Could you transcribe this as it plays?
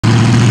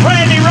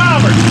Randy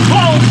Roberts,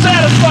 blown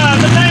satisfied,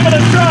 the name of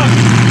the truck.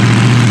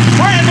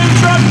 Brand new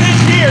truck this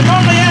year.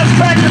 Normally has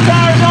tractor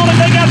tires on it.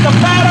 They got the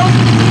paddle.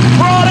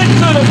 Brought it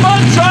to the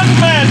mud truck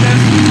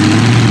madness.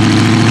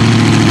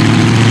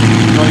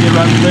 You want to get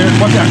right there?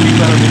 Watch out, keep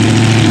that over here.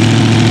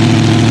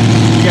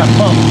 You got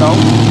pumps, dog.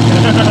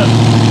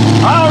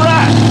 All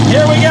right,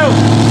 here we go.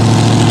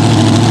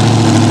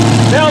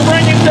 They'll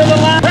bring him to the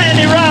line.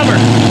 Randy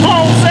Roberts,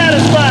 blown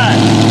satisfied.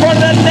 For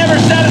that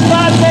never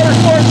satisfied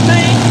motorsports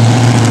team.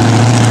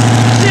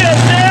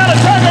 Shields down, a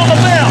tug on the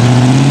belt.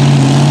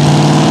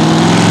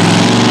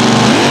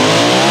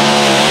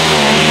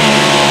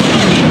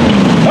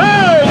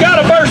 Oh,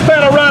 got a burst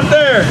panel right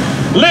there.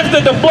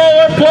 Lifted the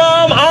blower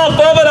plumb off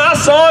of it. I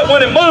saw it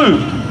when it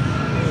moved.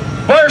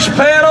 Burst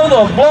panel,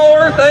 the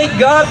blower, thank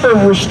God for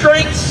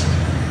restraints.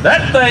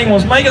 That thing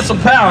was making some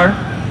power.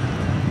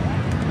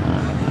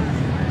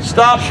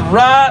 Stops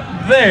right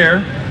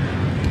there.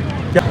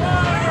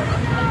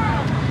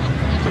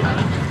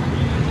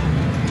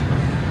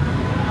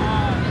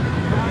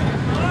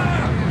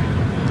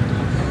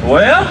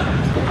 Well,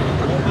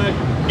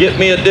 get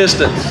me a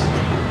distance.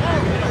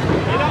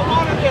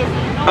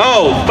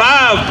 Oh,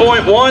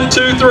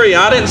 5.123.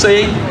 I didn't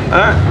see. All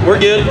right, we're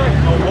good.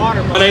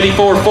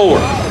 184.4.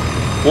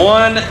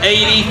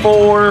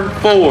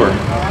 184.4.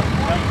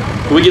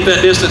 Can we get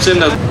that distance in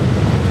the...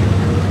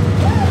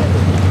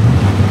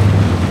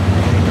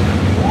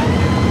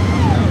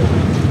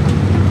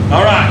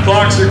 All right,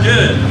 clocks are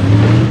good.